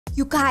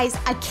You guys,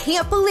 I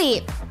can't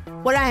believe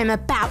what I am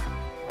about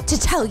to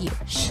tell you.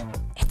 Shh,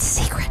 it's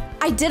a secret.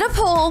 I did a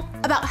poll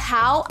about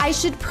how I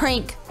should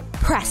prank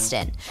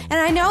Preston. And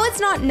I know it's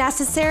not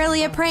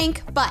necessarily a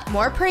prank, but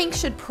more pranks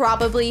should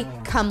probably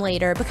come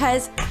later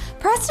because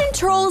Preston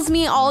trolls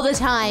me all the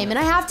time and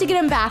I have to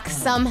get him back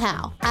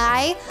somehow.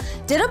 I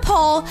did a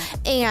poll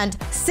and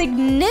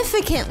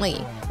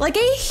significantly, like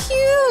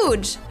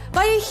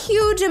by a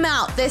huge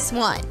amount this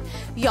one,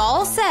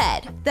 y'all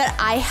said that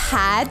I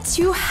had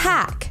to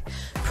hack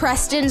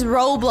Preston's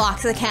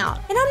Roblox account.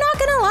 And I'm not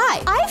gonna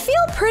lie, I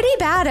feel pretty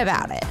bad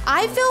about it.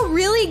 I feel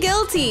really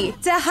guilty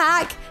to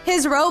hack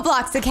his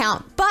Roblox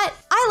account, but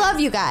I love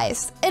you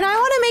guys and I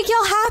wanna make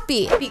y'all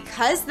happy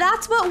because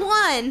that's what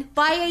won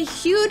by a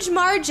huge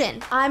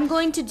margin. I'm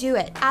going to do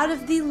it out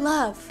of the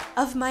love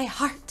of my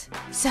heart.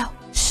 So,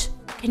 shh.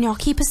 Can y'all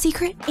keep a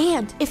secret?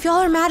 And if y'all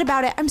are mad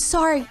about it, I'm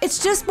sorry.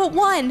 It's just what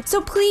won.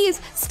 So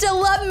please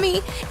still love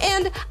me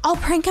and I'll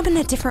prank him in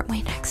a different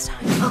way next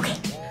time. Okay,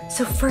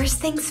 so first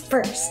things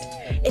first.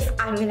 If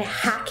I'm gonna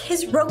hack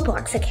his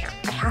Roblox account,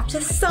 I have to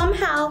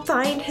somehow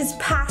find his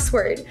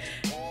password.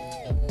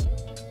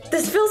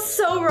 This feels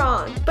so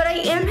wrong, but I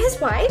am his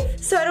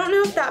wife, so I don't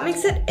know if that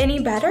makes it any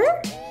better.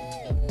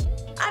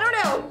 I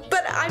don't know,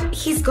 but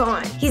he's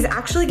gone. He's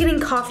actually getting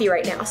coffee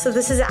right now, so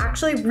this is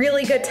actually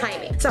really good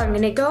timing. So I'm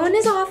gonna go in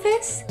his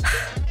office.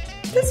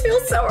 This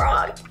feels so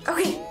wrong.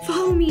 Okay,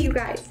 follow me, you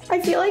guys.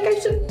 I feel like I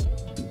should.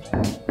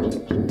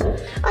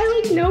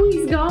 I like know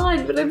he's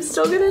gone, but I'm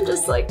still gonna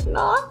just like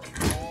knock.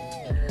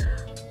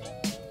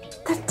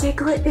 The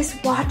Diglett is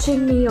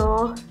watching me,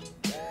 y'all.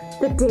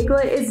 The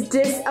Diglett is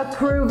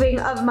disapproving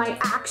of my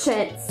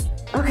actions.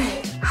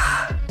 Okay.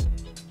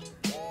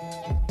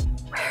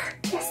 Where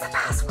is the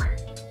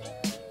password?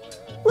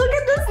 Look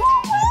at this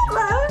little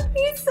Diglett.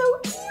 He's so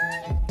cute.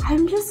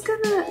 I'm just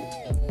gonna...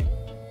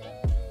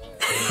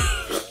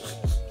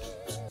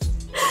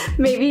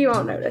 Maybe you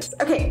won't notice.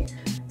 Okay,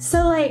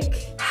 so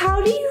like,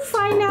 how do you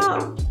find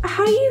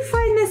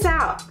this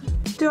out?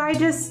 Do I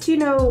just, you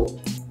know...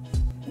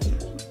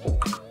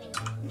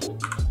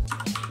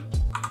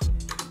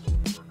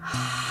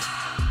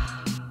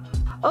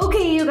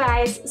 Okay, you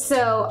guys,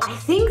 so I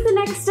think the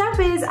next step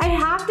is I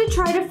have to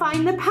try to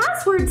find the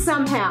password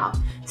somehow.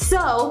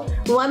 So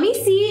let me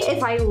see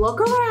if I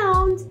look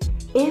around,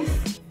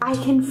 if I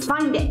can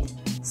find it.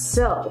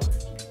 So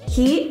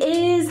he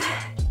is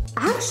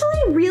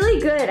actually really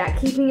good at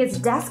keeping his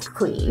desk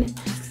clean.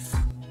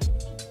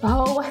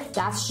 Oh,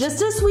 that's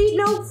just a sweet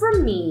note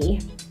from me.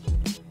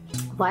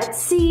 Let's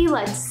see.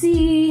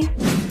 You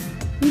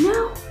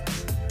know,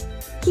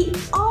 he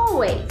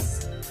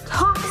always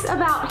talks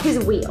about his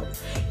wheel.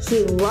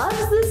 He loves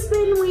the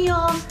spin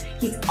wheel.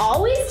 He's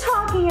always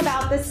talking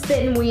about the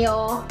spin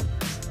wheel.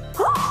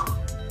 Oh,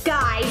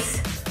 guys,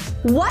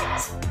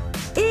 what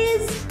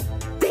is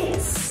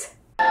this?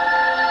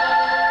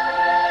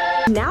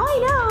 Now I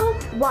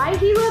know why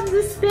he loves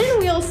the spin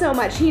wheel so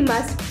much. He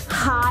must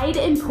hide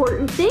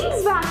important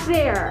things back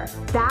there.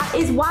 That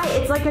is why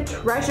it's like a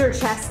treasure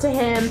chest to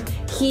him.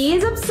 He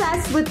is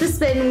obsessed with the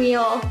spin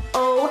wheel.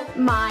 Oh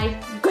my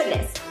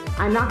goodness.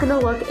 I'm not gonna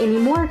look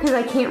anymore because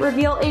I can't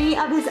reveal any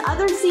of his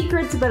other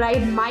secrets, but I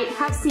might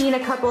have seen a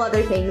couple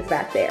other things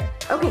back there.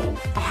 Okay,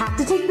 I have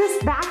to take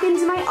this back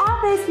into my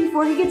office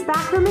before he gets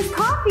back from his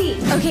coffee.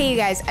 Okay, you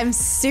guys, I'm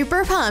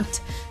super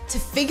pumped to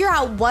figure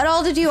out what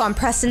all to do on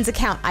Preston's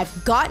account.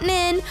 I've gotten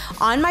in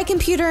on my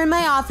computer in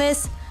my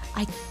office.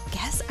 I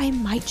guess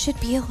I should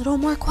be a little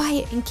more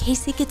quiet in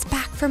case he gets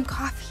back from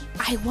coffee.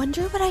 I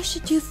wonder what I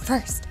should do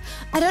first.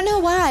 I don't know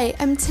why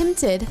I'm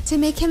tempted to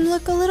make him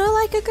look a little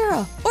like a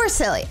girl. Or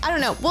silly, I don't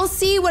know. We'll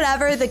see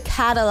whatever the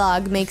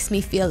catalog makes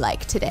me feel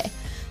like today.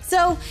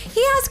 So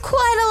he has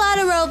quite a lot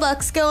of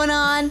Robux going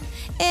on.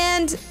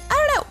 And I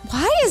don't know,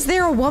 why is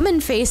there a woman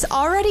face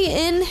already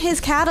in his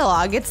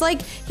catalog? It's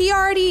like he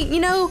already, you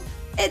know,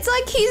 it's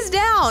like he's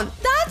down.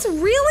 That's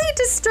really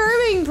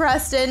disturbing,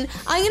 Preston.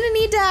 I'm gonna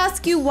need to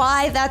ask you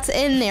why that's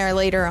in there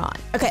later on.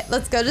 Okay,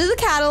 let's go to the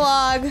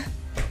catalog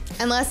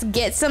and let's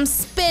get some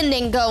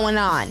spending going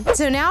on.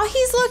 So now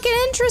he's looking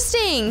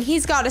interesting.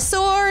 He's got a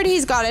sword,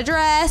 he's got a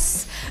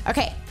dress.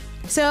 Okay,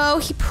 so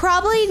he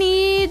probably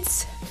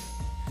needs,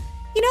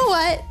 you know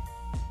what?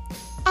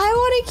 I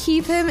want to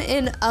keep him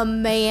in a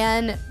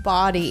man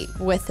body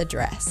with a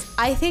dress.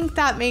 I think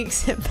that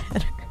makes it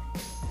better.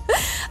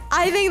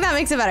 I think that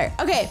makes it better.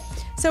 Okay,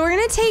 so we're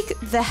gonna take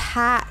the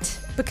hat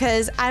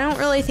because I don't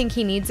really think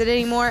he needs it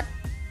anymore.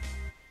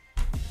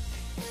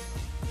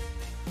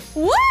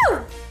 Woo!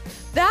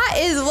 That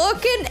is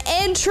looking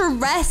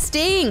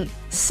interesting.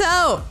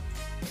 So,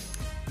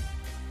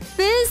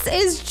 this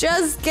is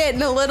just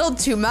getting a little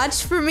too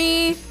much for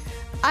me.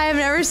 I have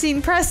never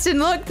seen Preston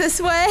look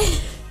this way.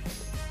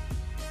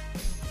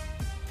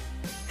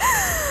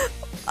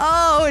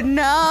 Oh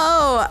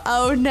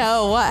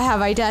no, what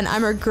have I done?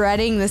 I'm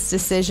regretting this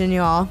decision,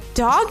 y'all.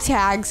 Dog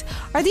tags,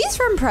 are these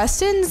from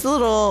Preston's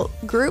little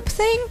group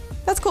thing?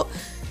 That's cool.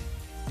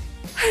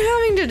 I'm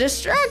having to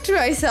distract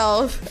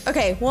myself.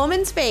 Okay,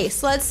 woman's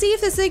face. Let's see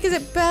if this thing is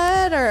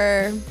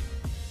better.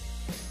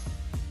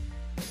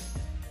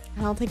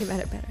 I don't think it made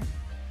it better.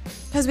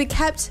 Because we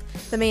kept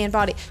the man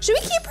body. Should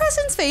we keep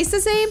Preston's face the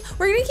same?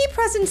 We're gonna keep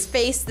Preston's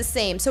face the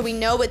same so we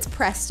know it's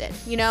Preston,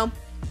 you know?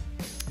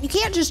 You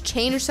can't just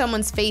change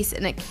someone's face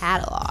in a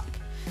catalog.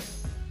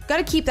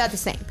 Gotta keep that the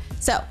same.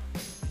 So,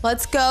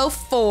 let's go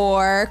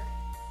for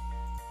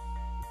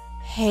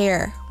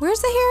hair. Where's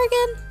the hair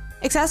again?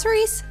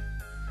 Accessories?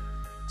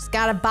 Just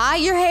gotta buy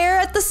your hair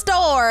at the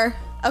store.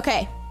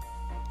 Okay.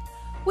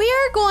 We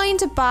are going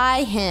to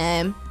buy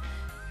him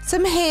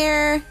some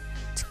hair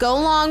to go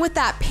along with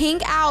that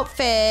pink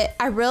outfit.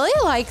 I really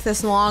like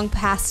this long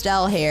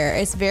pastel hair.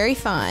 It's very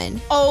fun.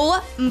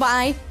 Oh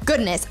my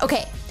goodness.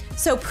 Okay,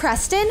 so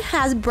Preston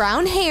has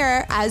brown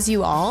hair, as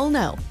you all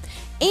know.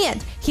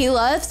 And he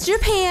loves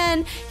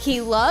Japan,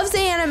 he loves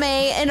anime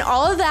and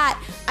all of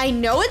that. I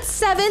know it's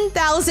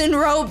 7,000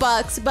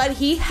 Robux, but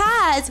he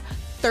has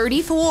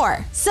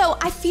 34. So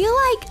I feel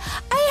like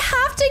I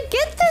have to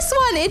get this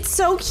one. It's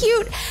so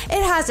cute.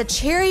 It has a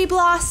cherry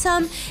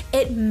blossom.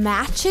 It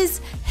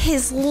matches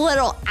his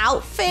little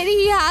outfit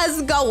he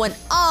has going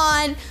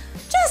on.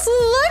 Just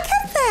look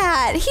at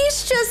that.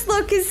 He's just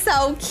looking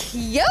so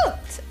cute.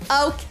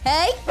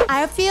 Okay.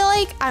 I feel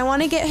like I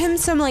want to get him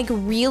some like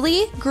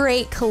really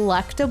great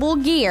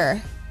collectible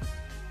gear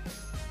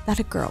that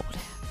a girl would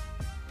have.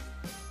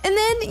 And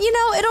then, you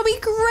know, it'll be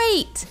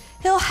great.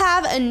 He'll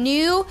have a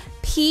new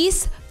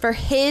piece for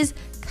his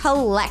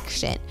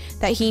collection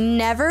that he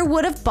never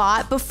would have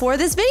bought before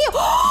this video.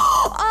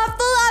 A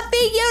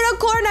fluffy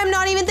unicorn. I'm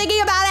not even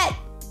thinking about it.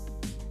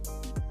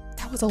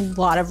 That was a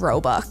lot of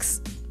Robux.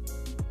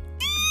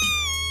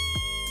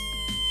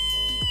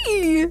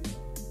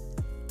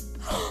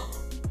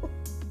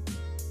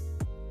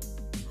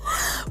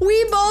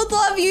 We both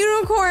love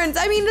unicorns.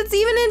 I mean, it's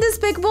even in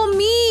Despicable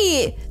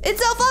Me.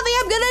 It's so fluffy,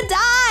 I'm gonna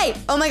die.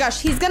 Oh my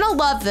gosh, he's gonna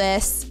love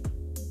this.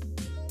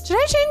 Should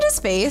I change his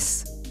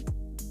face?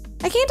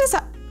 I can't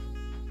decide.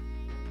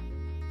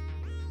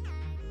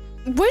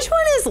 Which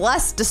one is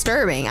less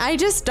disturbing? I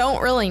just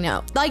don't really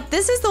know. Like,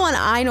 this is the one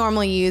I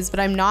normally use, but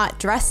I'm not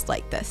dressed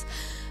like this.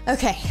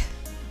 Okay.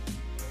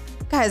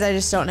 Guys, I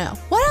just don't know.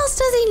 What else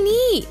does he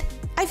need?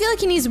 I feel like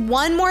he needs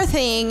one more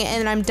thing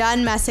and I'm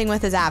done messing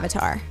with his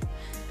avatar.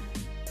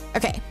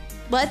 Okay,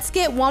 let's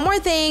get one more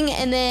thing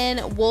and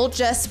then we'll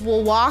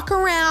walk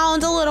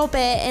around a little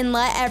bit and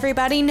let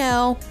everybody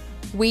know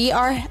we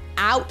are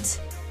out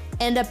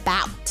and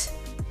about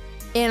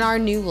in our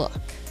new look.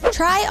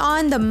 Try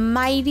on the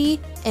mighty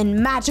and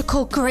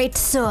magical great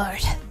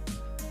sword.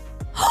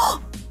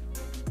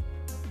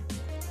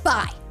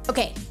 Bye.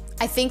 Okay,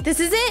 I think this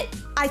is it.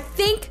 I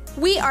think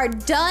we are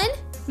done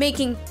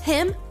making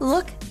him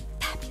look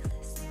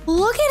fabulous.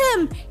 Look at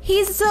him.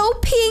 He's so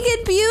pink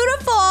and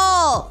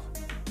beautiful.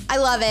 I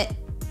love it.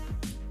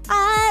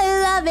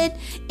 I love it.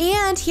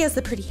 And he has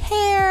the pretty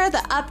hair, the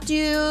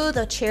updo,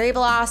 the cherry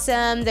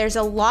blossom. There's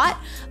a lot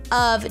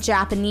of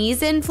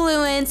Japanese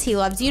influence. He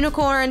loves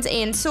unicorns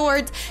and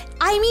swords.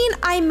 I mean,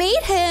 I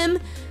made him,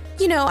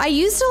 you know, I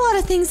used a lot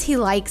of things he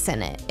likes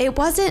in it. It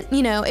wasn't,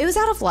 you know, it was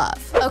out of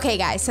love. Okay,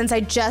 guys, since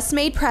I just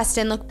made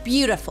Preston look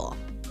beautiful,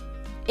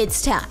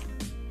 it's time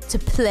to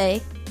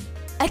play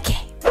a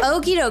game.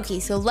 Okie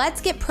dokie, so let's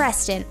get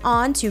Preston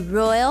on to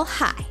Royal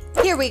High.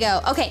 Here we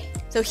go. Okay.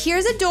 So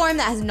here's a dorm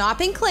that has not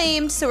been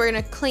claimed, so we're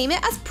gonna claim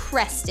it as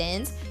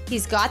Preston's.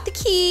 He's got the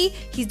key,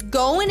 he's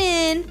going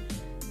in.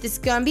 This is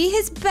gonna be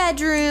his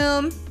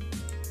bedroom.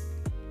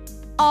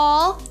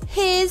 All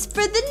his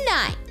for the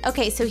night.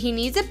 Okay, so he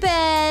needs a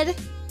bed.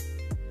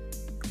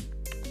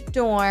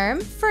 Dorm,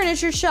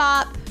 furniture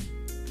shop,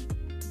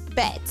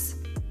 beds.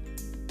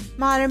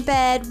 Modern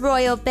bed,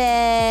 royal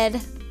bed.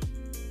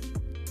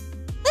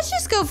 Let's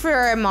just go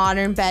for a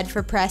modern bed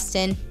for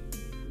Preston.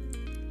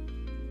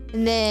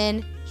 And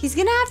then he's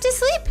gonna have to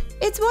sleep.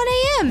 It's 1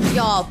 a.m.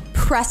 Y'all,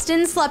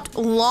 Preston slept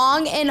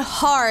long and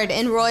hard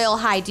in Royal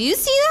High. Do you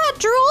see that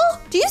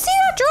drool? Do you see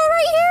that drool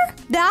right here?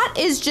 That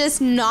is just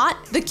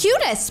not the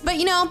cutest, but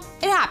you know,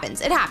 it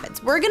happens, it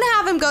happens. We're gonna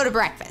have him go to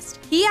breakfast.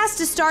 He has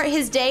to start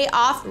his day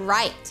off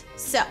right.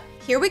 So,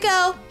 here we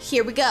go,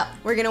 here we go.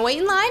 We're gonna wait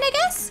in line, I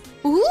guess?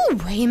 Ooh,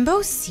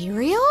 rainbow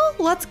cereal?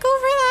 Let's go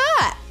for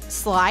that.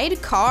 Slide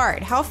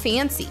card, how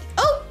fancy.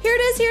 Oh, here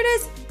it is, here it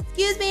is.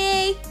 Excuse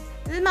me.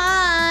 This is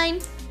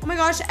mine. Oh my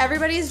gosh,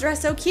 everybody's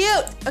dressed so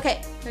cute.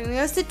 Okay, I'm gonna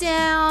go sit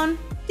down.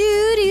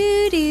 Do,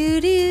 do,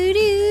 do, do,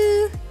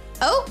 do.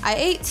 Oh, I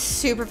ate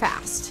super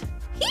fast.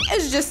 He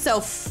is just so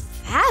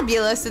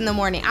fabulous in the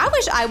morning. I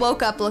wish I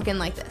woke up looking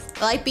like this.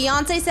 Like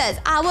Beyonce says,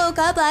 I woke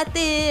up like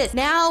this.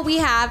 Now we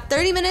have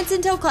 30 minutes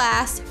until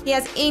class. He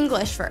has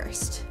English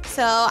first.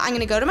 So I'm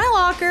gonna go to my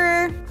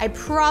locker. I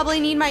probably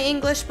need my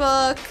English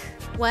book.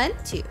 1,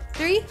 2,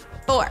 3,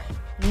 4.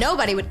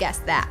 Nobody would guess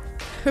that.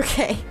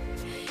 Okay.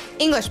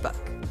 English book.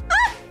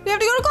 Ah, we have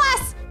to go to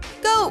class.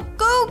 Go,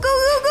 go, go,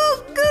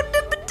 go, go, go.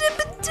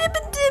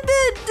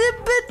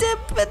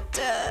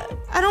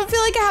 I don't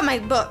feel like I have my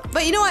book,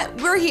 but you know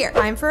what? We're here.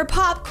 Time for a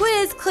pop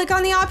quiz. Click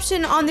on the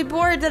option on the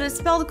board that is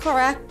spelled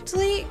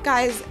correctly.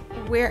 Guys,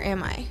 where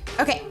am I?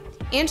 Okay,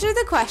 answer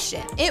the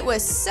question. It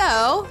was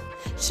so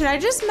Should I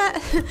just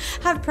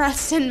have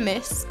Preston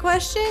miss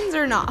questions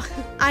or not?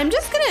 I'm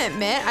just gonna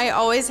admit I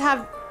always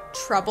have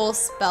trouble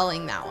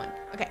spelling that one.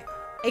 Okay.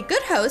 A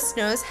good host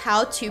knows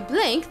how to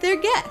blank their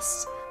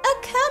guest.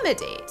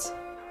 Accommodate.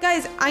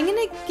 Guys, I'm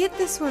gonna get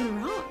this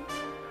one wrong.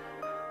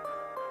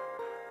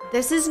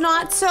 This is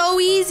not so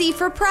easy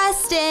for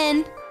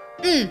Preston.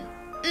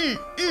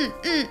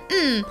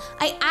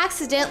 I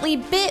accidentally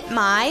bit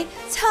my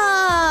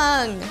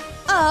tongue.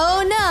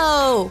 Oh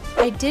no!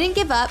 I didn't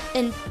give up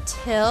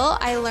until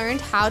I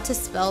learned how to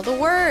spell the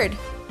word.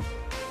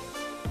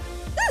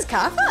 This is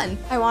kind of fun.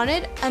 I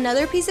wanted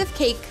another piece of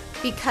cake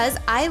because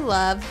I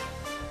love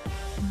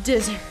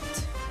dessert.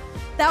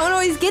 That one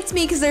always gets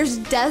me because there's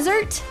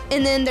dessert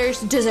and then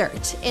there's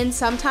dessert. And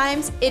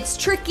sometimes it's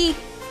tricky.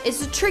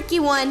 It's a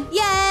tricky one.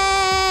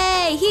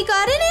 Yay! He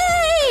got an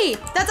A!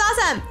 That's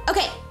awesome.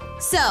 Okay,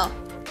 so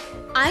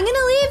I'm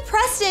gonna leave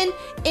Preston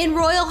in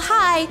Royal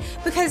High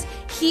because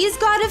he's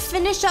gotta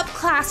finish up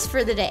class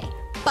for the day.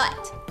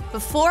 But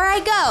before I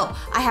go,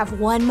 I have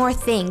one more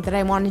thing that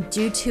I wanna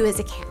do to his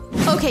account.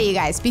 Okay, you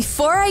guys,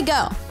 before I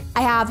go,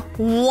 I have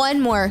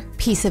one more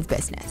piece of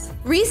business.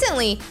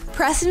 Recently,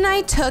 Preston and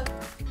I took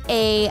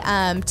a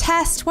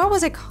test. What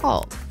was it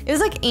called? It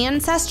was like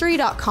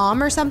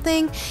ancestry.com or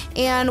something,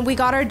 and we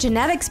got our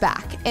genetics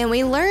back, and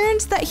we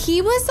learned that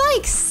he was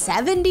like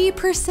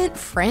 70%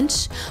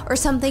 French or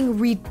something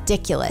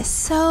ridiculous.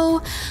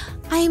 So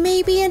I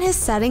may be in his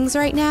settings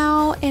right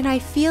now, and I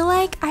feel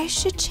like I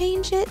should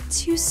change it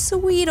to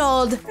sweet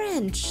old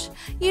French,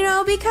 you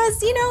know,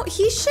 because, you know,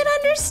 he should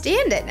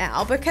understand it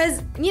now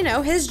because, you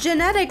know, his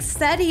genetics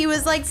said he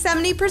was like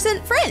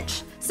 70%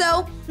 French.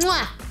 So,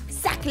 mwah.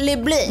 Sacre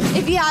bleu.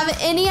 If you have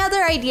any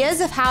other ideas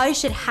of how I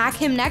should hack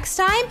him next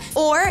time,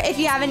 or if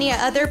you have any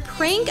other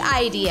prank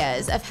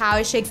ideas of how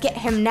I should get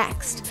him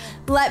next,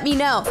 let me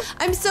know.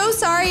 I'm so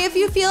sorry if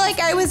you feel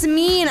like I was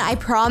mean. I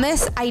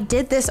promise I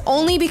did this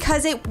only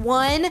because it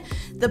won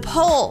the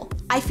poll.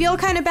 I feel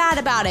kind of bad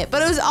about it,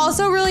 but it was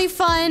also really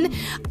fun.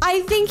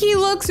 I think he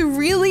looks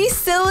really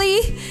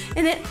silly,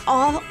 and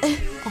oh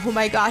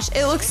my gosh,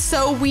 it looks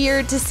so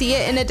weird to see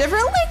it in a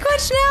different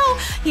language now.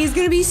 He's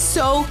gonna be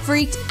so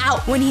freaked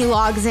out when he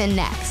logs in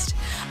next.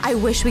 I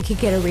wish we could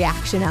get a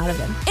reaction out of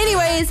him.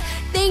 Anyways,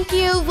 thank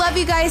you. Love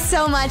you guys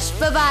so much.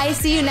 Bye-bye.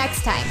 See you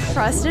next time.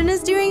 Preston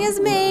is doing his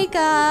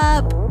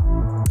makeup.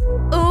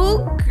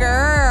 Ooh,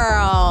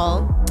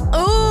 girl.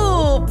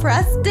 Ooh,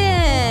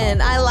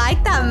 Preston. I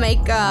like that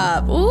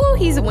makeup. Ooh,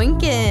 he's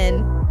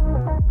winking.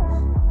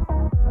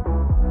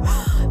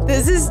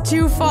 This is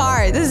too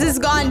far. This has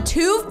gone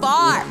too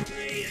far.